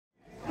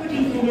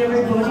evening,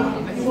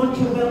 everybody. We want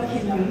to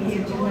welcome you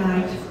here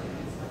tonight.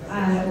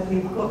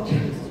 We've got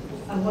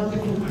a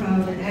wonderful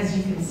crowd, and as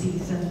you can see,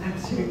 some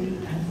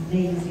absolutely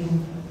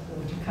amazing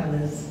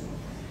watercolours.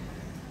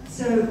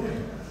 So,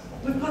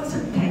 we've got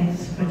some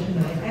tanks for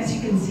tonight. As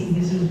you can see,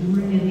 this is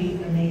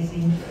really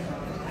amazing.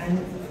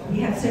 And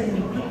we have so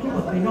many people,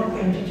 but we're not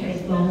going to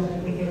take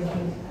long. We're going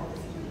to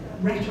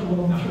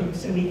rattle on through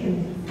so we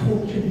can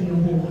talk to the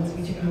awards,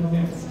 which everyone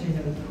wants to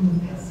know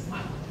who has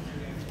won.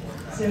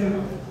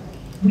 So,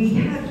 we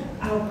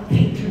have our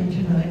patron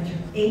tonight,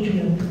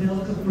 Adrian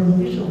Pavelka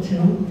from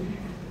Littleton,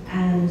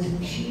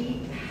 and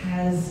she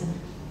has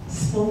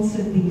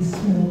sponsored these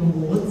small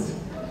awards,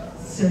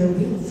 so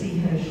we will see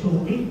her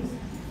shortly.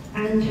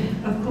 And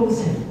of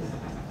course,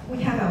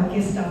 we have our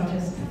guest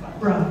artist,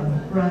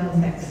 Brian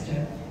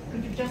Baxter.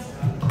 Could you just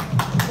come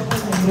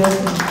and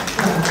welcome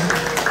Brian?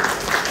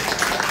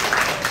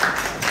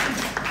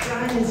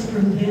 Brian is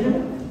from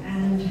Venom,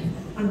 and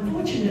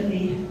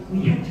unfortunately,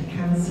 we had to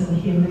cancel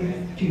him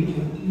due to,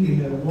 you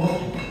know what,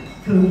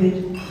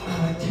 COVID,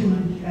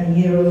 a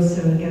year or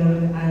so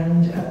ago,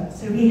 and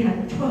so he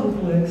had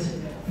 12 works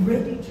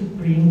ready to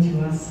bring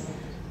to us,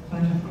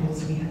 but of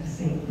course we had to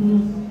say,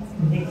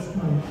 next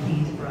month,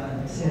 please,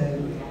 Brian. So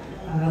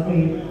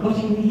we got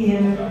him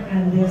here,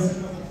 and there's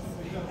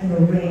an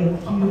array of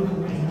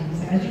beautiful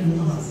paintings, as you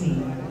will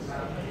see.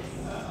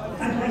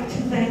 I'd like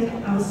to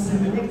thank our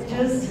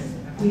selectors.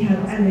 We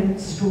have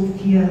Alex Stroff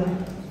here,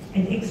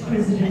 and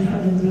ex-president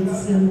Helen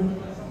Wilson,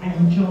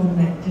 and John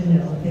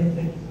McDonnell.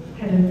 They've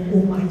had an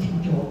almighty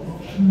job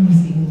of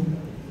choosing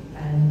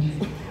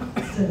and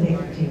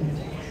selecting.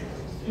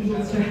 We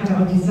also have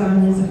our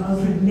designers,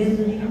 Alfred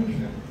Medley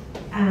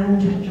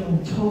and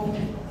John Toft,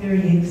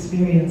 very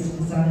experienced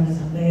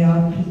designers, and they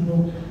are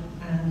people,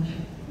 and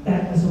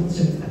that was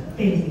also a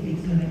fairly big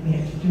thing that we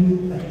had to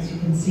do, but as you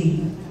can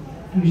see,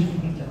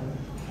 beautifully done.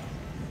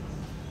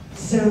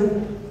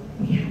 So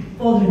we have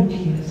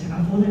volunteers.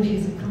 Our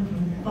volunteers have come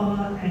from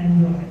far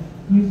and wide.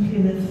 New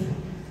Plymouth,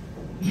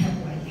 we have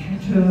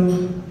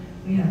Waikato,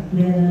 we have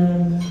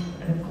Blenheim,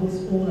 and of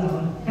course all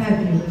our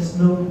fabulous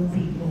local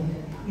people,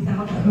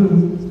 without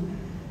whom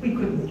we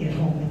couldn't get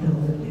on with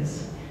all of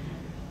this.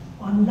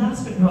 And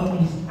last but not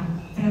least, our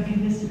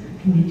fabulous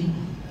committee.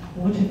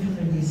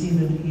 Watercolour New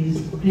Zealand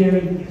is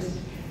very blessed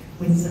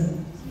with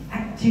some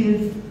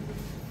active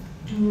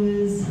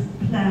doers,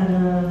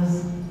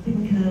 planners,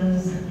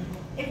 thinkers,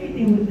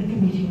 everything that the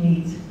committee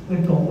needs,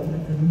 we've got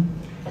with them.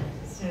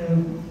 So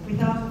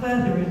without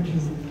further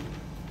ado,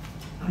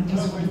 I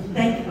just want to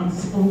thank our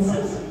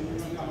sponsors,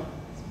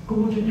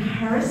 Gordon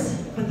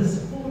Harris, for the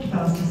support of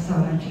our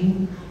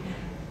society.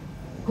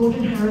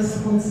 Gordon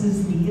Harris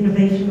sponsors the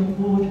Innovation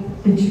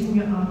Award, the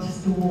Junior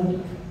Artist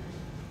Award.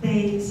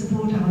 They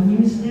support our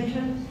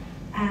newsletter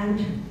and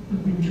the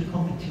winter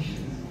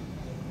competition.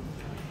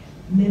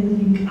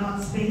 Memory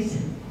Art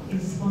Space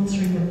is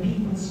sponsoring the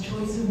People's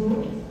Choice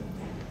Award.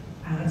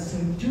 So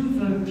do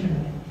vote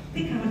and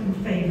pick out your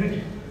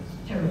favourite.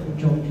 Terrible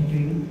job to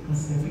do,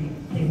 because there'll be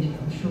plenty,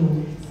 I'm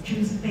sure.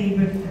 Choose a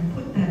favourite and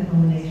put that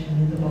nomination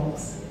in the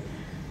box.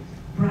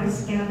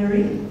 Bryce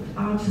Gallery,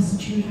 artist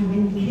tutor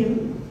Min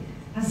Kim,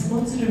 has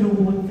sponsored an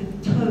award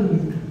for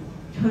tone.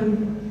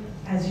 Tone,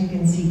 as you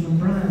can see from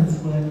Brian's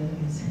work,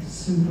 is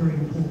super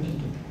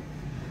important.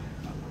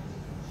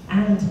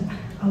 And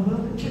I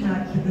welcome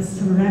tonight with the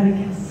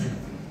Ceramicus,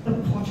 the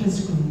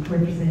Potters Group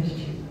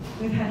representative.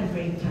 We've had a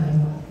great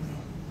time.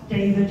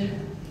 David,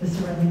 the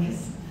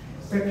Ceramicus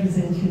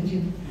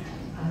representative,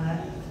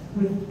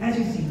 with, as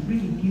you see,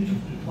 really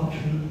beautiful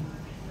pottery,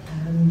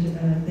 and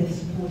they've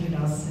supported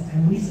us,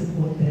 and we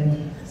support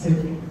them. So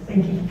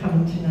thank you for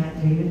coming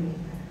tonight, David.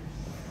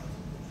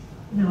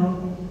 Now,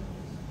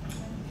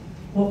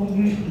 what we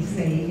usually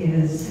say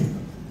is,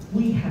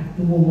 we have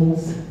the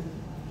walls,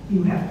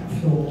 you have the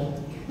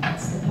floor.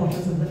 That's the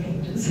potters and the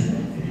painters.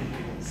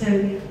 So,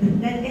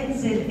 at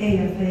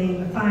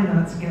NZAFA, the Fine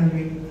Arts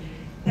Gallery,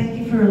 thank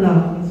you for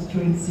allowing us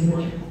to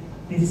exhibit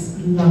this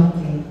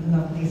lovely,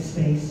 lovely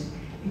space.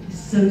 It is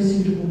so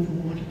suitable for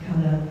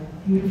watercolour,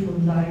 beautiful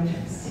light,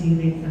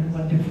 ceiling, and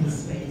wonderful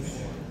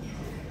space.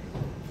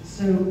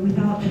 So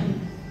without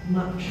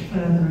much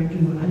further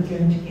ado, I'm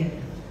going to get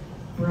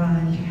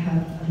Brian to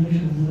have a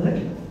little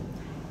word.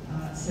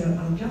 So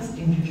I'll just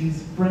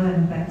introduce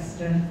Brian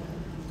Baxter,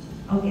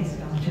 our guest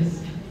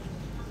artist.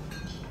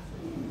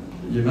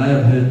 You may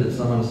have heard that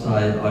someone say,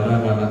 I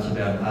don't know much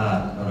about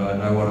art, but I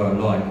know what I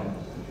like.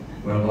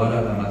 Well, I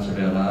don't know much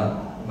about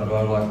art, but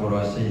I like what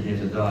I see here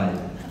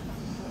today.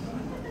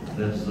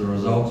 That's the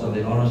results of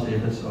the honest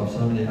efforts of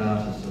so many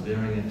artists of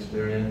varying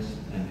experience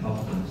and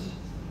competence.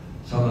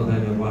 Some of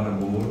them have won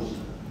awards,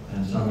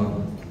 and some of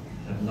them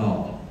have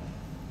not,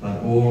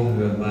 but all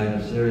who have made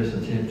a serious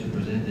attempt to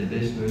present their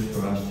best work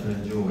for us to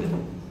enjoy.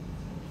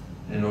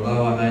 And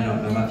although I may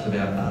not know much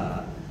about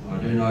art, I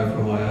do know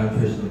from my own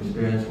personal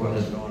experience what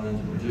has gone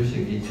into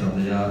producing each of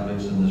the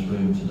artworks in this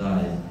room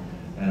today.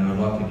 And I'd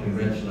like to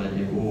congratulate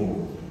you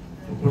all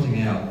for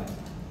putting out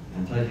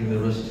and taking the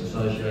risks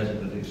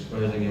associated with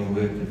exposing your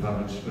work to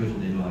public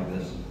scrutiny like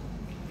this.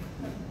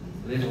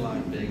 let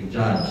alone being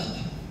judged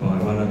by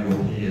one of your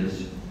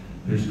peers,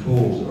 whose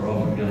calls are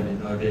often going to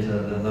be no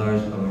better than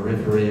those of a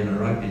referee in a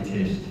rugby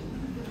test.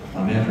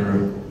 A matter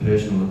of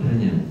personal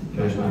opinion,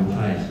 personal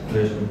taste,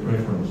 personal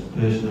preference,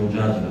 personal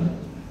judgment,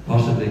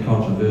 possibly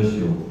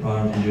controversial,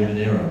 prone to human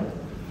error.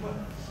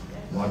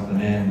 Like the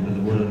man with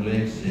the wooden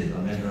legs said, a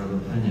matter of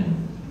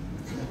opinion.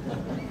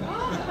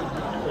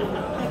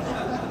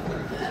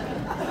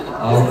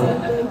 I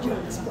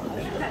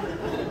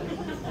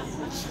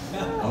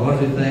want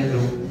to thank the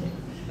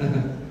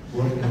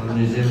Watercolour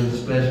New Zealand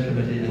Splash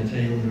Committee and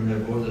team who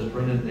have brought this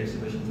brilliant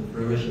exhibition to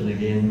fruition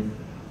again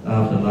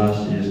after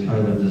last year's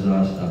COVID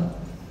disaster.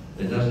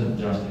 It doesn't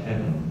just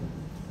happen,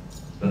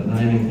 but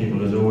naming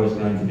people is always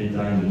going to be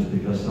dangerous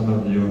because some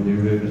of your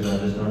new workers I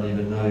just don't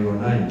even know your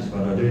names,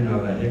 but I do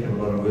know a heck of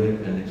a lot of work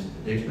and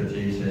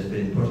expertise has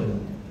been put in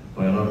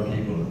by a lot of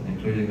people,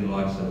 including the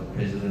likes of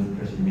President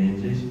Chrissy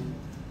Menzies,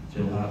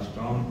 Jill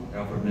Hartstrong,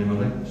 Alfred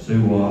Memelick,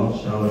 Sue Wild,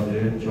 Charlotte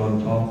Hurd,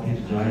 John Toff,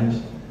 Peter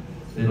James,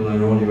 let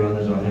alone all you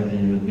others I haven't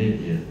even met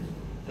yet.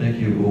 Thank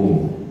you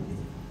all.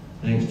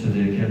 Thanks to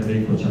the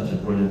Academy for such a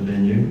brilliant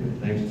venue.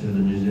 Thanks to the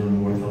New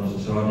Zealand Watercolour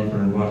Society for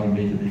inviting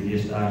me to be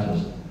guest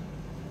artist.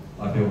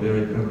 I feel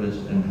very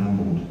privileged and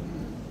humbled.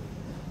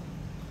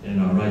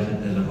 And I rate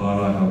it as a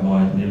highlight of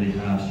my nearly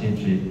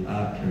half-century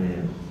art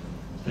career.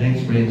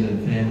 Thanks friends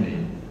and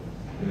family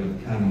who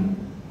have come,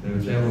 who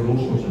have travelled all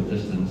sorts of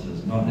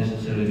distances, not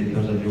necessarily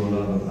because of your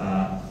love of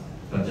art,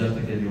 but just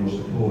to give your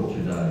support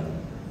today.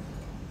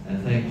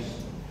 And thanks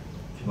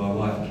to my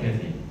wife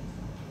Kathy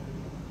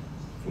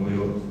for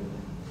your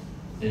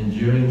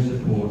enduring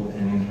support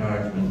and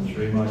encouragement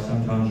through my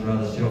sometimes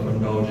rather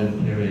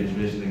self-indulgent periods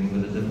wrestling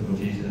with the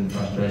difficulties and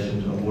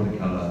frustrations of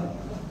watercolour.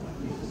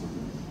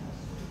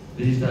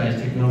 These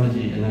days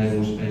technology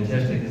enables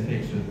fantastic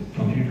effects with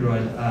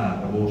computerised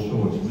art of all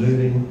sorts,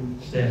 moving,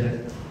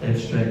 static,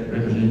 abstract,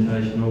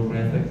 representational,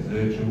 graphic,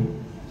 virtual,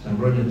 some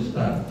brilliant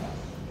stuff.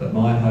 But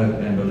my hope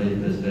and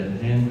belief is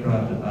that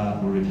handcrafted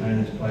art will retain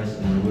its place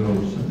in the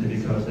world simply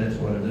because that's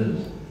what it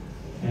is.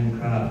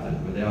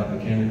 Handcrafted without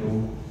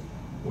mechanical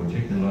or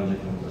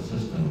technological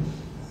assistance.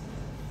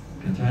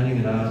 Containing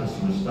an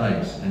artist's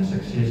mistakes and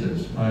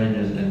successes,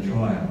 failures and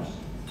triumphs,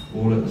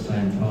 all at the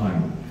same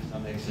time,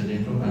 some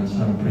accidental and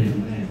some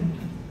pre-planned.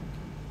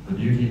 The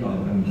beauty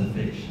of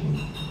imperfection.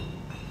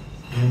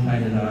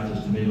 Hand-painted art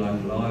is to me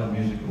like live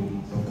musical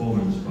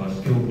performance by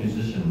skilled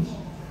musicians,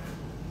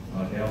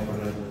 like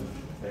Alfred and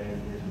the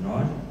band here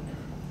tonight.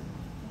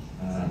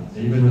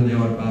 Even with the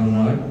odd bum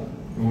note,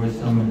 always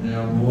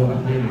somehow more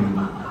appealing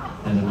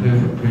than the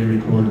perfect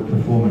pre-recorded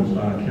performance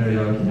are a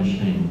karaoke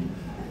machine.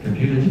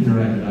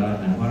 Computer-generated art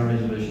and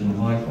high-resolution,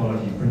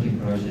 high-quality printing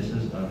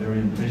processes are very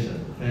impressive,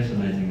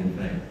 fascinating in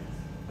fact,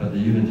 but the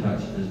human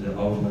touch is the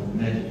ultimate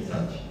magic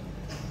touch.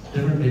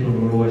 Different people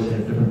will always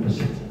have different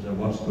perceptions of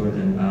what's good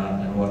in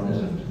art and what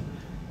isn't.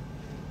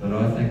 But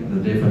I think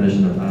the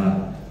definition of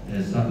art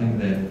as something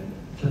that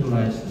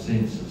titillates the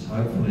senses,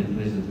 hopefully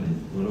pleasantly,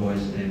 will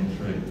always stand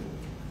true.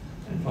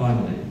 And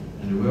finally,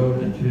 in a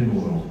world in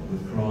turmoil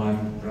with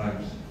crime,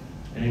 drugs,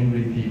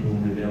 angry people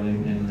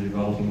rebelling and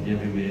revolting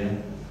everywhere,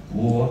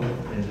 war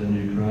as in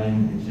Ukraine,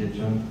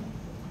 etc.,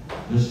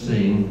 this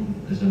scene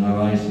is an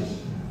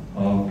oasis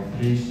of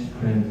peace,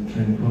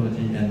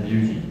 tranquility and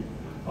beauty.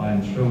 I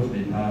am thrilled to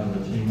be part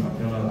of a team of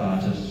fellow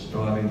artists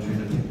striving to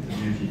depict the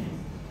beauty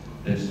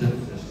that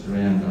sits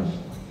around us,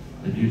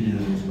 the beauty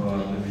that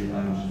inspired Louis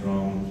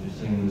Armstrong to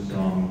sing the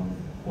song,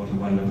 What a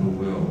Wonderful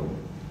World.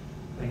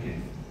 Thank you.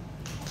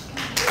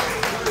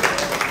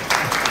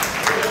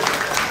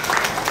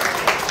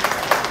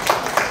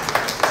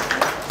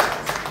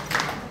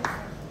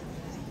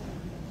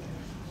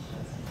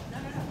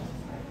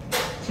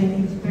 Thank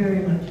you very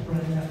much,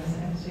 Brian. That was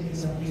absolutely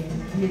lovely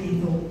and really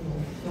thoughtful.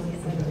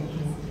 Very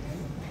keen.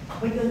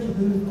 We're going to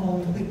move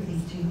on quickly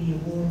to the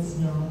awards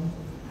now,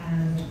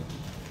 and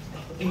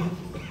if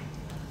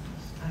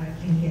I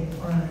can get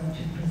Brian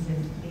to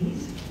present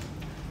these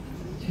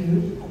to.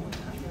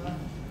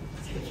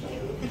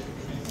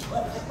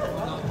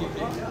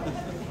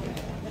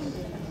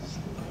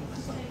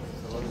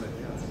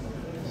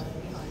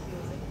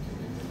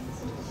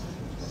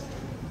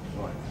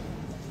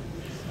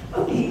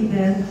 Okay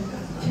then,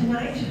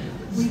 tonight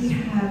we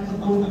have the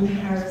Gordon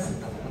Harris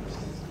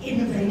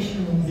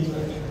Innovation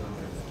Award,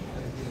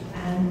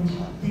 and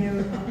there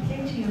are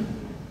plenty of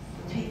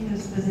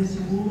takers for this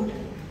award,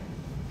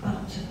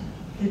 but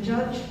the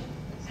judge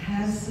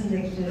has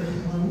selected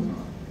one,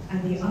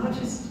 and the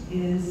artist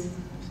is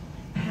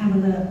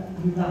Pamela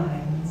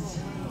Lyons.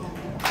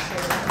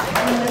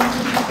 Pamela, would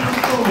you come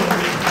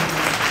forward?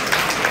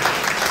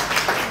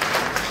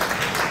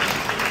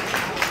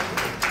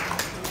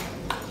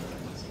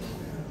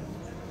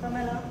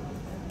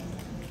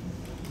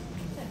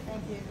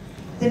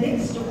 The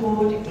next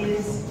award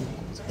is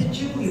the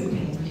Junior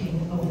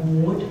Painting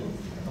Award,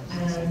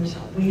 and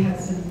we have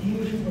some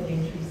beautiful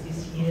entries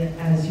this year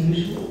as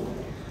usual.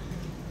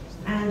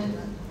 And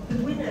the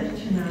winner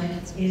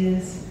tonight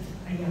is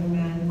a young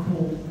man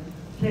called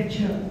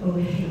Fletcher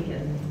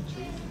O'Hagan,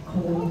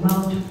 called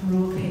Mount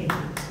Roque.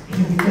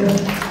 Okay,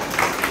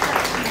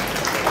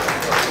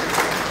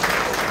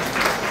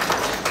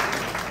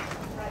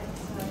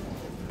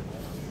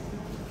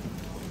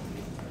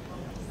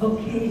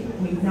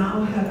 we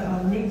now have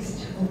our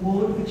next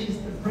award, which is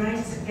the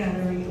Bryce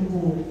Gallery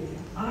Award.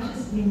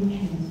 Artist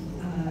Minkin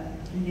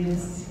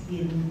lives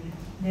in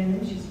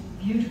Lebanon. She's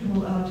a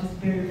beautiful artist,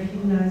 very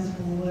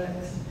recognizable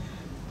works,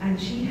 and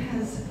she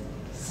has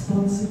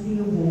sponsored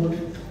the award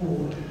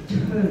for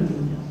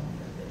Tone.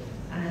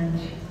 And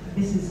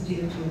this is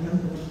dear to a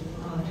number of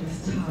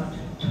artists' heart,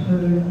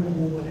 Tone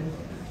Award.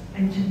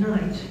 And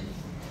tonight,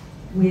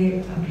 we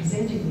are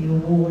presenting the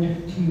award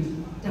to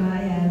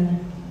Diane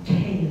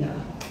Taylor.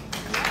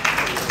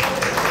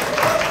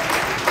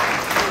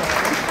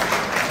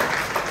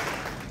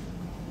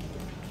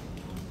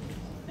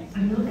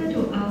 I'm now going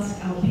to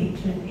ask our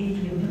patron,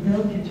 Adrian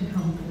Pavelka, to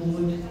come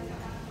forward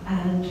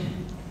and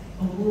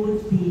award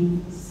the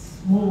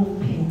Small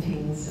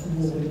Paintings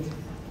Award.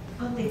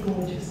 Aren't they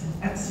gorgeous?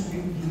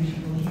 Absolutely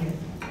beautiful here.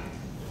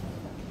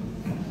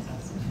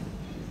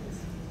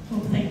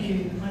 Well, thank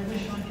you. I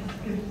wish I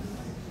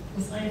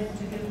was able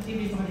to give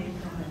everybody a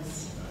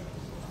prize.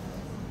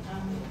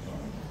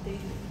 The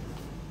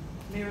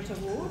Merit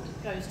Award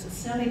goes to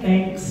Sally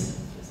Banks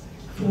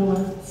for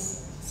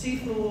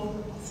Seafloor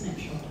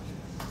Snapshot.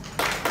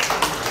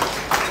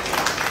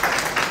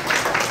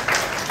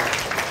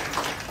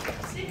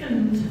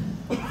 Second,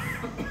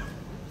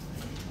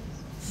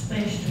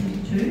 Space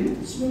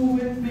 22, Small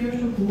Work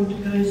Merit Award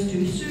goes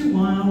to Sue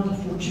Wilde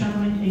for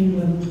Charming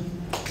England.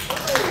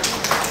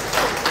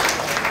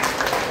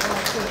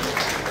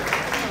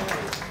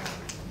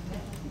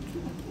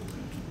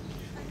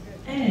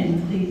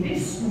 And the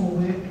best small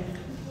work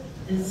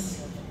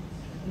is,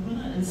 the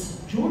winner is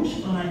George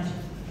Light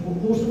for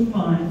Autumn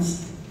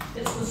Vines.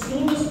 It's the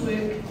smallest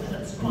work, but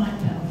it's quite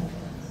powerful.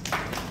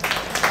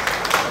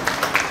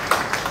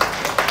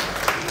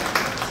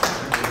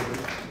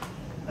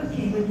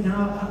 Okay, we're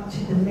now up to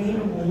the main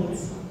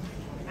awards,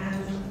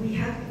 and we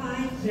have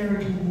 5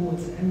 Merit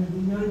Awards, and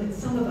we know that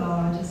some of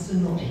our artists are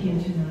not here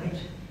tonight.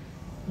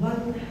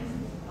 One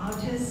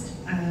artist,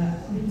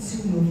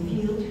 Mitsuyo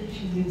Field,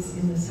 she lives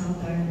in the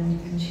South Island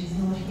and she's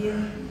not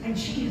here, and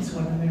she has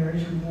won a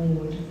Merit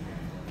Award.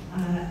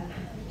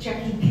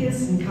 Jackie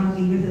Pearson can't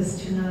be with us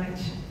tonight,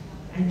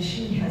 and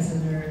she has a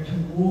Merit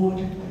Award.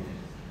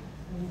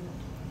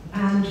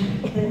 And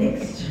the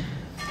next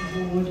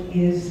award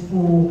is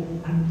for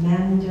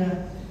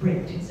Amanda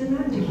Brett. Is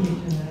Amanda here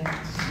tonight?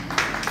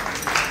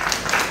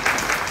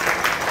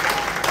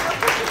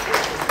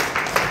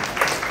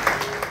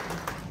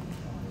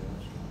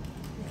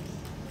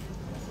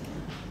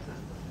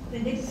 The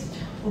next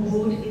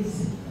award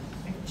is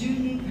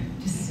Julie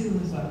De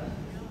Silva.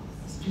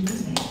 Is Julie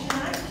here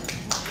tonight?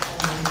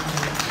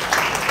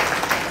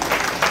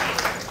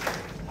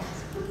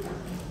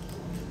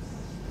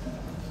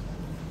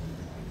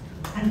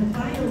 And the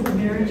final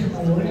Merit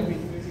Award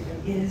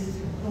is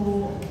for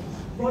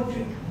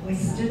Roderick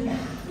Weston,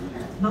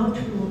 Mount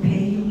will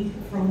pay you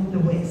from the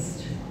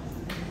West.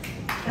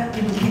 That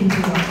little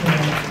painting up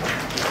there.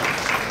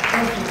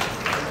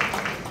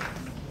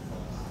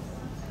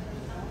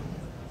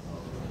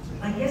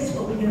 I guess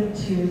what we're going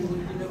to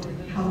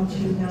come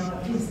to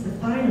now is the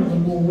final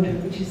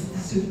award, which is the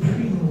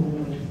Supreme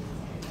Award.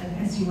 And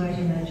as you might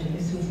imagine,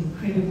 this was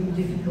incredibly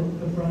difficult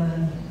for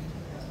Brian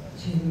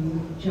to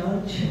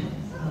judge.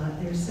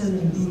 There are so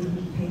many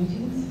beautiful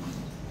paintings.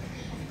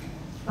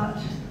 But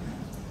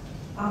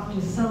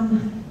after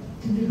some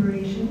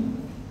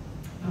deliberation,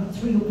 about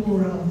 3 or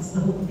 4 hours, the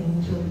whole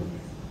thing took.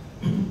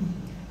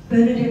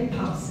 Bernadette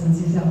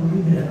Parsons is our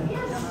winner.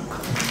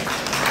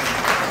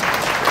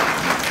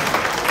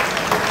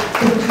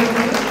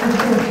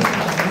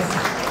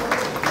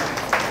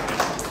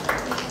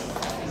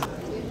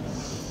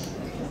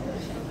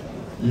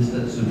 Yes,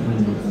 that's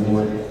Supreme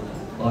Award.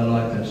 I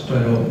like that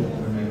straight off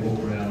when we walk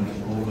around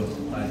all the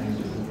paintings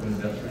we've walked around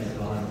about 3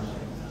 times.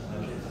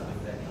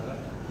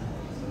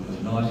 It was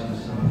nice and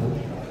simple,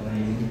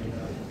 clean,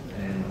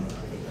 and I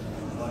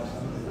like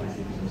some of the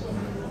paintings and some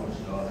of the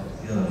styles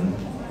together.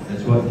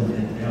 That's what you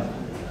think out.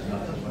 It's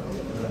not just what we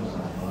put on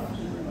sometimes,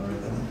 I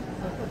reckon.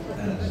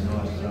 And it's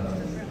nice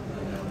colours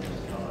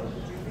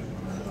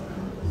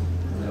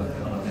without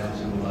colour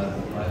bouncing all over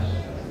the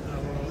place.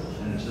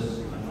 And it's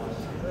just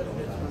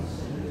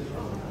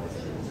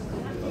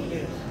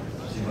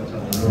see what's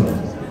up the road.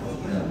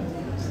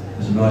 Yeah.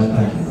 It's a nice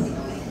painting.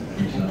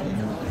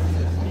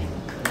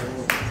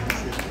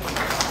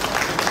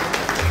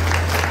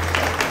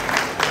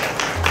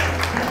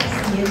 That's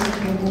the end of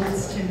the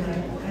awards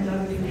tonight, and I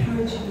would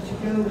encourage you to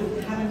go